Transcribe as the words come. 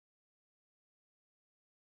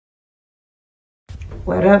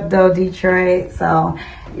What up, though, Detroit? So,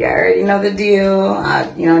 you already know the deal.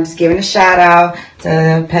 Just giving a shout out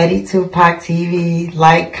to Petty Tupac TV.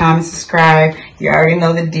 Like, comment, subscribe. You already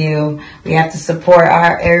know the deal. We have to support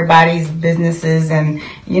everybody's businesses, and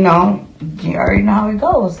you already know how it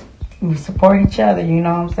goes. We support each other. You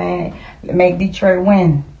know what I'm saying? Make Detroit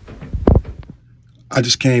win. I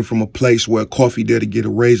just came from a place where coffee there to get a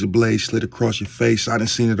razor blade slid across your face. I done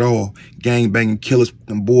seen it all. Gang banging killers,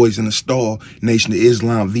 them boys in the stall. Nation of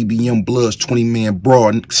Islam, VBM Bloods, 20-man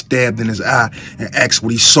broad, stabbed in his eye and asked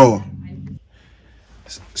what he saw.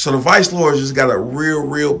 So the Vicelord just got a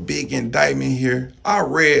real big indictment here. I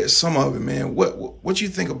read some of it, man. What you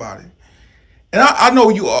think about it? And I know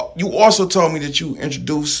you also told me that you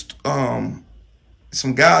introduced some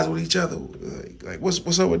guys with each other. Like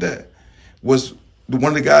what's up with that? Was one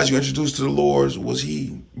of the guys you introduced to the Lords, was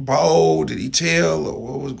he bold? Did he tell? Or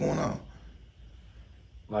what was going on?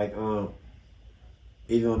 Like,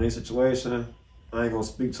 even on this situation, I ain't gonna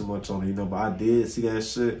speak too much on it, but I did see that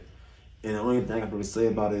shit. And the only thing I can really say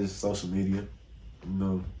about it is social media,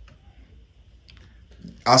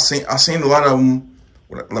 I seen a lot of them,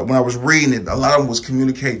 when I was reading it, a lot of them was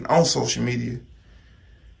communicating on social media.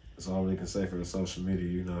 That's all we can say for the social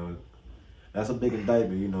media, That's a big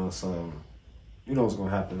indictment, so... You know what's gonna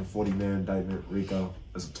happen. 40-man indictment, RICO.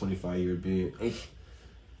 That's a 25-year bid.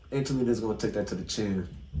 Ain't too many that's gonna take that to the chin.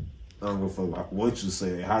 I don't give a fuck what you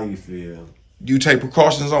say, how you feel. Do you take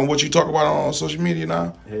precautions on what you talk about on social media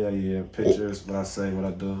now? Hell yeah, pictures, what I say, what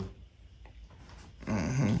I do.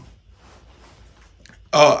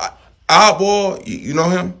 Oddball, you know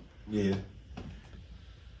him? Yeah.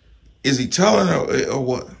 Is he telling or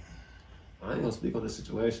what? I ain't gonna speak on the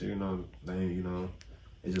situation,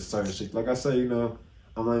 it's just certain shit. Like I say, I'm not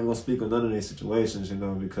even gonna speak on none of these situations,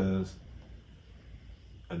 because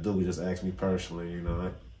Adobe just asked me personally,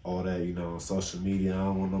 all that, on social media. I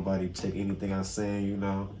don't want nobody to take anything I'm saying,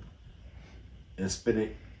 and spin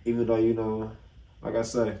it, even though, like I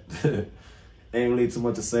say, ain't really too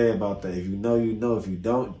much to say about that. If you know, you know. If you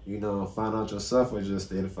don't, find out yourself or just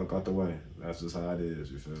stay the fuck out the way. That's just how it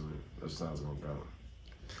is, you feel me? That's just how it's gonna go.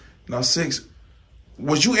 Now, 6,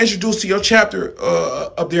 was you introduced to your chapter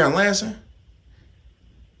up there in Lansing?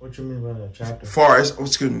 What you mean by that chapter? Far as,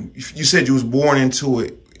 excuse me, you said you was born into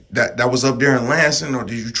it. That was up there in Lansing, or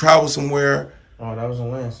did you travel somewhere? Oh, that was in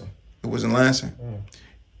Lansing. It was in Lansing? Yeah.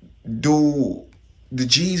 Do the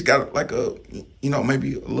G's got like a,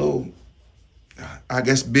 maybe a little, I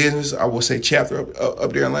guess, business, I would say chapter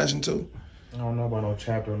up there in Lansing too? I don't know about no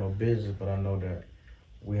chapter or no business, but I know that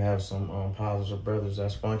we have some positive brothers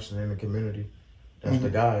that's functioning in the community. That's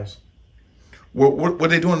the guys. What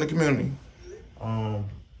they doing in the community?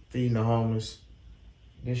 Feeding the homeless.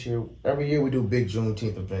 This year, every year we do big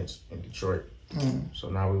Juneteenth events in Detroit.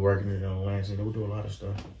 So now we're working it on Lansing. We do a lot of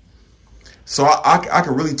stuff. So I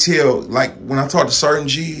can really tell, like when I talk to certain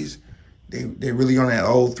G's, they really on that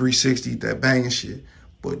old 360, that banging shit.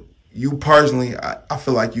 But you personally, I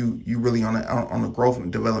feel like you really on the growth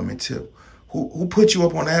and development tip. Who put you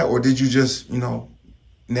up on that, or did you just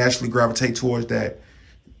naturally gravitate towards that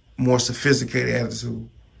more sophisticated attitude?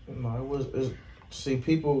 No, see,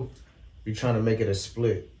 people be trying to make it a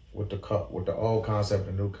split with the old concept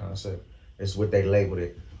and the new concept. It's what they labeled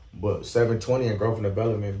it. But 720 and growth and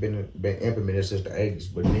development been implemented since the 80s,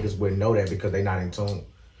 but niggas wouldn't know that because they not in tune. You know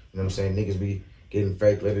what I'm saying? Niggas be getting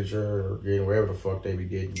fake literature or getting wherever the fuck they be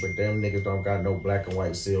getting, but them niggas don't got no black and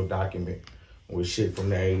white sealed document with shit from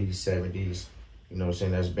the 80s, 70s. You know what I'm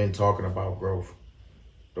saying? That's been talking about growth.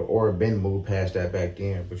 The aura been moved past that back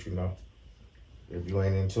then, but if you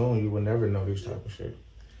ain't in tune, you will never know this type of shit.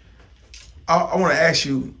 I want to ask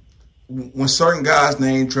you, when certain guys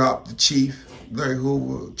name drop the chief, Larry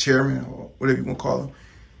Hoover, chairman, or whatever you want to call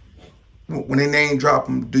him, when they name drop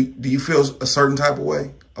him, do you feel a certain type of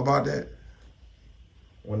way about that?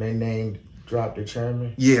 When they name drop the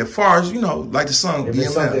chairman? Yeah, as far as, like the song, if DMF.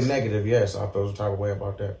 it's something negative, yes, I feel some type of way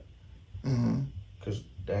about that. Because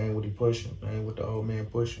they ain't what he pushing. They ain't what the old man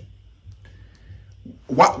pushing.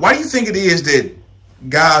 Why do you think it is that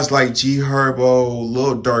guys like G Herbo,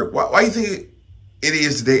 Lil Durk, why do you think it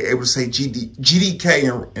is that they able to say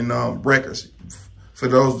GDK and records? For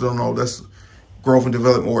those who don't know, that's growth and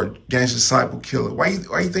development or gangster disciple killer. Why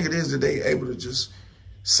you think it is that they able to just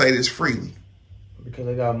say this freely? Because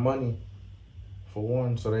they got money, for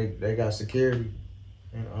one, so they got security.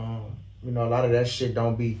 And a lot of that shit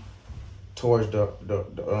don't be towards the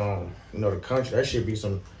country. That should be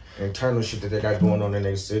some internal shit that they got going on in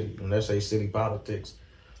their city. And that's their city politics.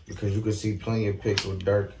 Because you can see plenty of pics with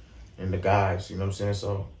Dirk and the guys, you know what I'm saying?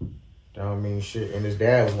 So that don't mean shit. And his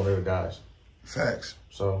dad was one of the guys. Facts.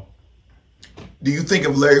 So Do you think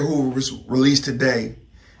if Larry Hoover was released today,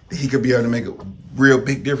 that he could be able to make a real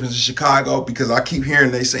big difference in Chicago? Because I keep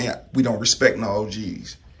hearing they saying we don't respect no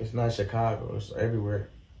OGs. It's not Chicago. It's everywhere.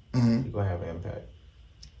 Mm-hmm. You're going to have an impact.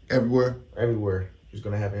 Everywhere? Everywhere. He's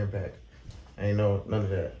going to have an impact. Ain't none of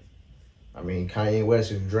that. I mean, Kanye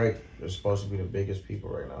West and Drake are supposed to be the biggest people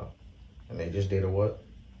right now. And they just did a what?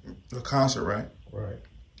 A concert, right? Right.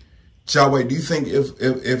 Jiwe, do you think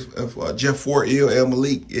if Jeff Ford, El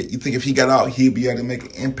Malik, you think if he got out, he'd be able to make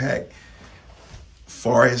an impact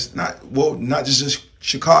far as not just in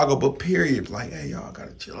Chicago, but period? Like, hey, y'all got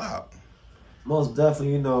to chill out. Most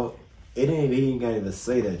definitely, he ain't got to even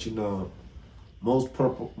say that, Most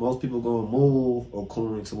people gonna move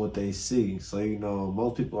according to what they see. So,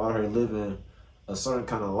 most people out here living a certain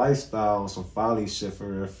kind of lifestyle, some folly shit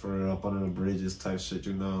for up under the bridges type shit,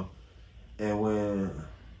 And when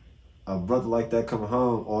a brother like that come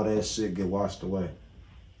home, all that shit get washed away.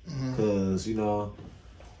 Cause,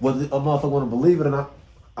 whether a motherfucker wanna believe it or not,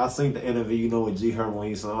 I seen the interview, with G Herb when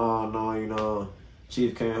he said, oh no,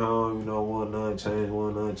 Chief came home, one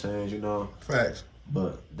nothing change, Facts.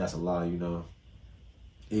 But that's a lie,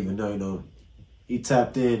 Even though, he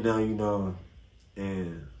tapped in now,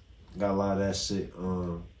 and got a lot of that shit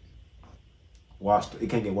washed. It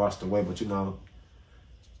can't get washed away, but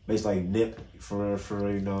basically like Nip for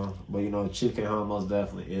But Chief came home, most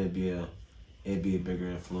definitely it'd be a bigger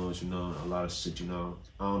influence, a lot of shit, I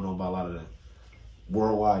don't know about a lot of the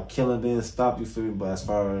worldwide killing being stopped, you feel me? But as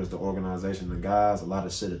far as the organization, the guys, a lot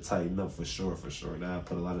of shit to tighten up for sure. That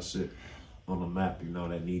put a lot of shit on the map,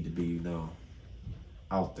 that need to be,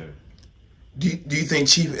 out there. Do you think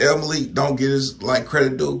Chief El Malik don't get his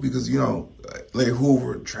credit due? Because Larry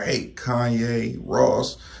Hoover, Drake, Kanye,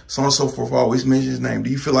 Ross, so on and so forth always mention his name. Do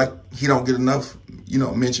you feel like he don't get enough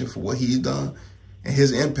mention for what he's done and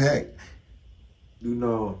his impact?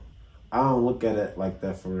 I don't look at it like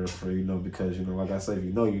that for because like I said, if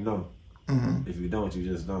you know, you know. Mm-hmm. If you don't, you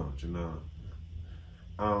just don't.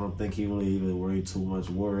 I don't think he really even worried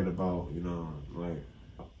about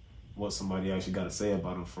what somebody actually got to say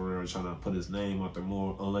about him for real, trying to put his name out there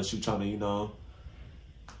more, unless you're trying to,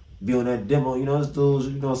 be on that demo. This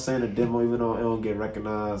dude's, saying the demo, even though it don't get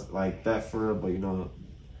recognized like that for real, but,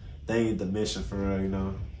 they ain't the mission for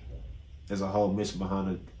real, There's a whole mission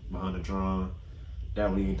behind the drum. That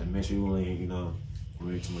really ain't the mission. You really ain't,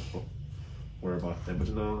 really too much worry about that.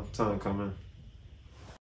 But, time coming.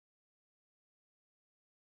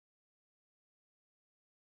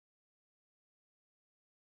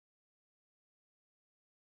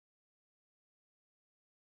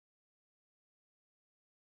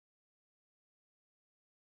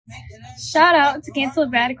 Shout out to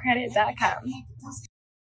cancelbadcredit.com.